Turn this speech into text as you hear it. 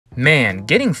Man,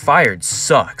 getting fired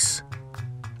sucks.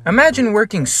 Imagine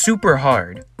working super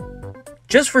hard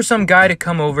just for some guy to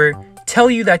come over,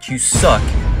 tell you that you suck,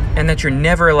 and that you're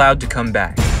never allowed to come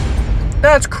back.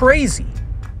 That's crazy.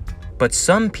 But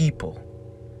some people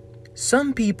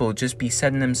just be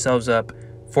setting themselves up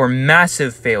for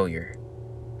massive failure.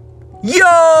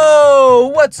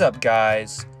 Yo! What's up,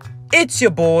 guys? It's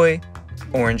your boy,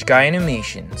 Orange Guy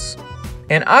Animations.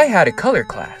 And I had a color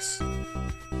class.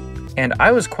 And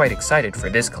I was quite excited for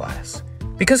this class,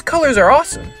 because colors are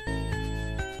awesome.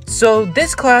 So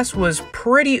this class was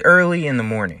pretty early in the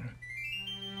morning.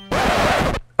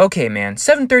 Okay man,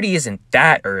 7:30 isn't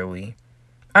that early.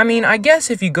 I mean, I guess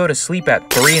if you go to sleep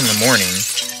at 3 in the morning,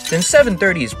 then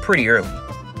 7:30 is pretty early.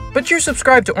 But you're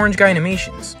subscribed to Orange Guy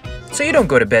Animations, so you don't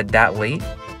go to bed that late,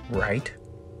 right?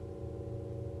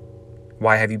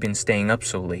 Why have you been staying up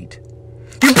so late?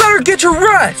 You better get your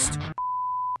rest!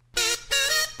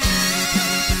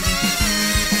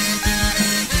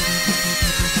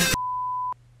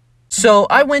 So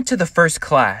I went to the first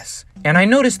class, and I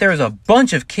noticed there was a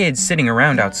bunch of kids sitting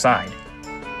around outside.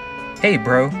 Hey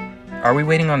bro, are we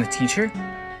waiting on the teacher?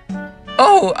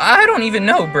 Oh, I don't even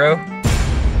know, bro.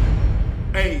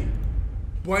 Hey,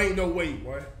 boy, ain't no wait,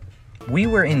 boy. We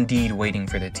were indeed waiting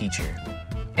for the teacher,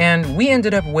 and we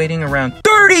ended up waiting around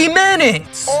 30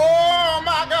 minutes! Oh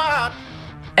my God!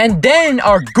 And then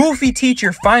our goofy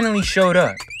teacher finally showed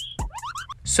up.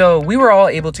 So we were all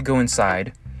able to go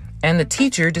inside, and the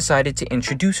teacher decided to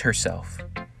introduce herself.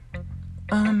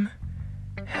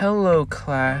 Hello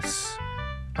class.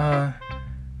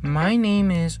 My name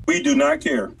is... We do not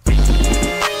care.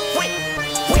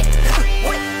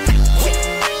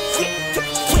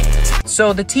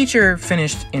 So the teacher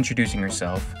finished introducing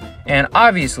herself, and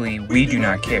obviously we do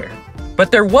not care. But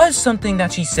there was something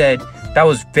that she said that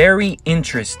was very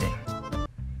interesting.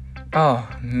 Oh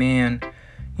man,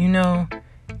 you know,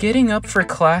 getting up for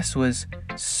class was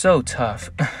so tough.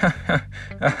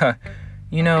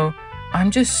 You know,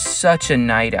 I'm just such a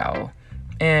night owl,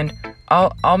 and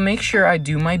I'll make sure I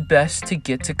do my best to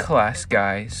get to class,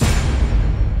 guys.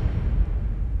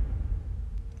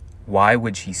 Why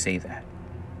would she say that?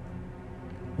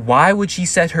 Why would she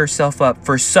set herself up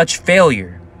for such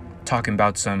failure? Talking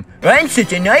about some, I'm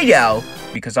such a night owl.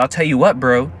 Because I'll tell you what,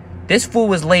 bro, this fool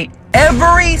was late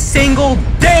every single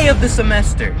day of the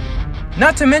semester.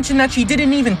 Not to mention that she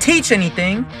didn't even teach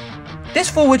anything. This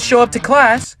fool would show up to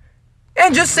class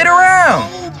and just sit around.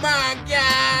 Oh my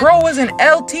God! Bro was an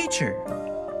L teacher.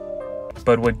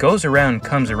 But what goes around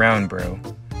comes around, bro.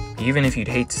 Even if you'd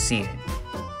hate to see it.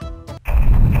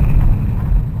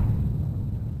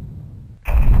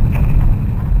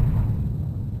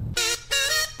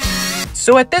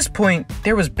 So at this point,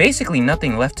 there was basically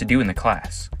nothing left to do in the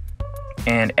class.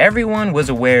 And everyone was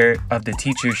aware of the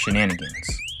teacher's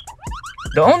shenanigans.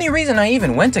 The only reason I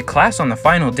even went to class on the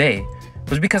final day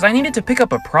was because I needed to pick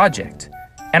up a project.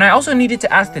 And I also needed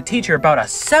to ask the teacher about a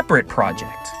separate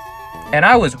project. And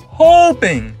I was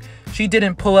hoping she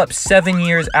didn't pull up 7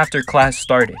 years after class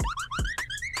started.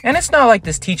 And it's not like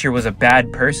this teacher was a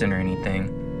bad person or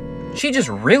anything. She just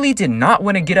really did not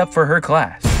want to get up for her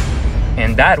class.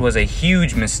 And that was a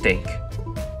huge mistake.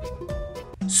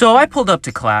 So I pulled up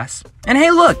to class, and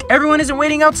hey look, everyone isn't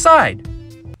waiting outside.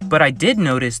 But I did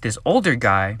notice this older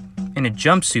guy in a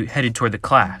jumpsuit headed toward the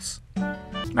class.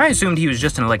 I assumed he was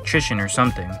just an electrician or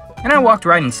something, and I walked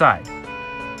right inside.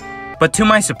 But to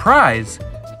my surprise,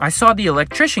 I saw the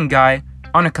electrician guy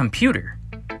on a computer,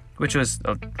 which was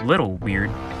a little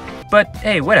weird, but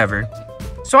hey, whatever.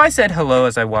 So I said hello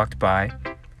as I walked by,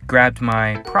 grabbed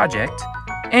my project,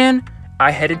 and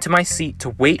I headed to my seat to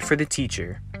wait for the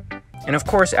teacher. And of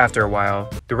course, after a while,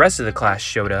 the rest of the class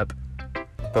showed up.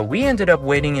 But we ended up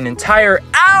waiting an entire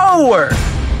hour!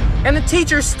 And the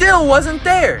teacher still wasn't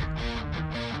there!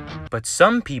 But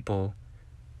some people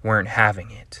weren't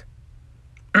having it.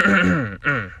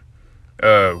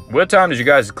 What time does your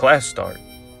guys' class start?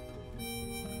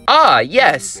 Ah,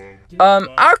 yes.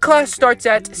 Our class starts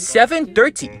at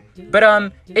 7:30.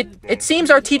 But, it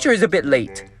seems our teacher is a bit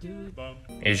late.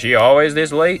 Is she always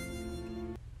this late?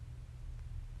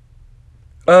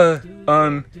 I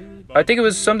think it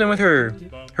was something with her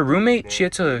roommate. She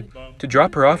had to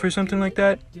drop her off or something like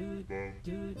that.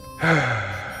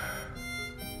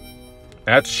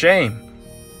 That's a shame.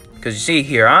 Because you see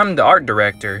here, I'm the art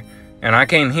director, and I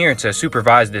came here to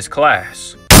supervise this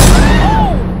class.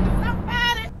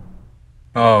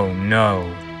 Oh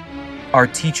no. Our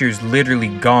teacher's literally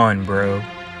gone, bro.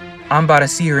 I'm about to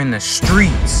see her in the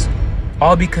streets.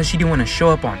 All because she didn't want to show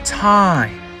up on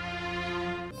time.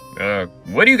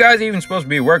 What are you guys even supposed to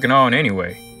be working on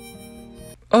anyway?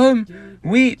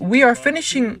 We are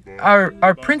finishing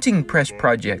our printing press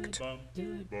project.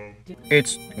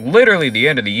 It's literally the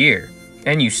end of the year,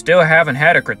 and you still haven't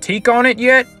had a critique on it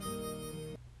yet?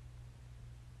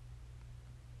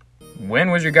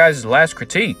 When was your guys' last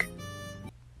critique?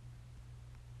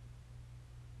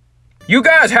 You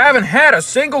guys haven't had a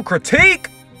single critique?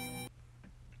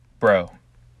 Bro.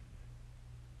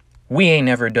 We ain't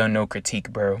never done no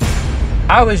critique, bro.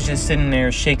 I was just sitting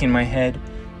there shaking my head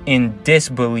in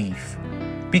disbelief.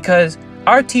 Because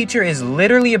our teacher is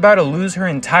literally about to lose her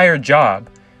entire job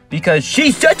because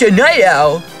she's such a night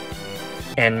owl.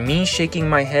 And me shaking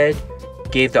my head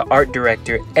gave the art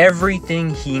director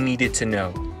everything he needed to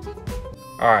know.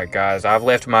 Alright guys, I've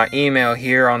left my email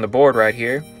here on the board right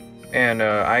here. And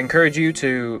I encourage you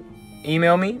to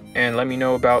email me and let me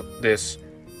know about this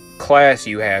class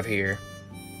you have here.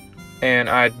 And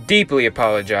I deeply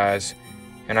apologize,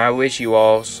 and I wish you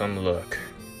all some luck.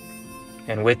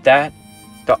 And with that,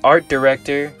 the art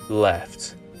director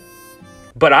left.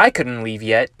 But I couldn't leave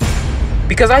yet,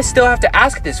 because I still have to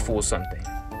ask this fool something.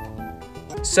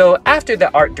 So after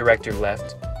the art director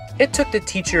left, it took the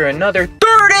teacher another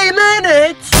 30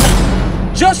 minutes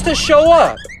just to show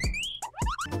up.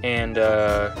 And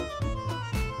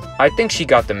I think she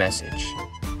got the message,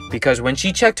 because when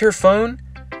she checked her phone,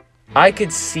 I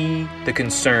could see the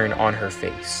concern on her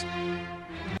face.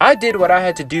 I did what I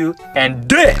had to do and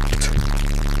dipped!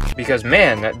 Because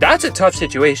man, that's a tough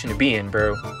situation to be in,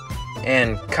 bro.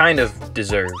 And kind of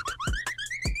deserved.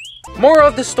 Moral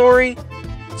of the story,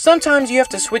 sometimes you have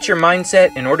to switch your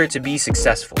mindset in order to be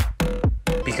successful.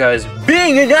 Because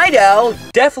being a night owl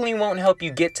definitely won't help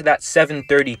you get to that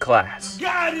 7:30 class.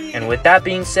 And with that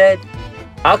being said,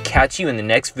 I'll catch you in the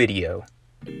next video.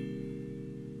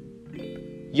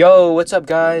 Yo, what's up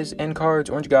guys? End Cards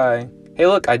Orange Guy. Hey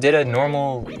look, I did a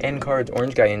normal End Cards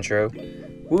Orange Guy intro.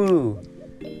 Woo.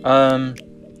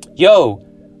 Yo,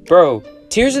 bro,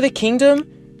 Tears of the Kingdom,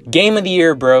 game of the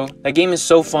year, bro. That game is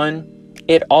so fun.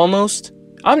 It almost,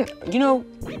 I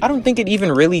don't think it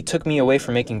even really took me away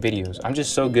from making videos. I'm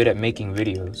just so good at making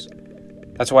videos.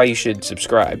 That's why you should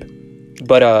subscribe.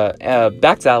 But,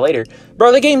 back to that later.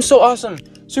 Bro, the game's so awesome.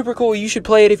 Super cool. You should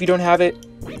play it if you don't have it.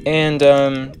 And,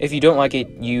 if you don't like it,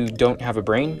 you don't have a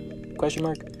brain? Question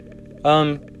mark.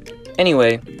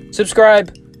 Anyway,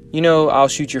 subscribe. You know, I'll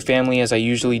shoot your family as I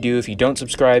usually do if you don't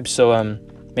subscribe. So,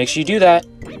 make sure you do that.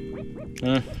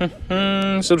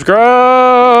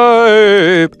 Subscribe!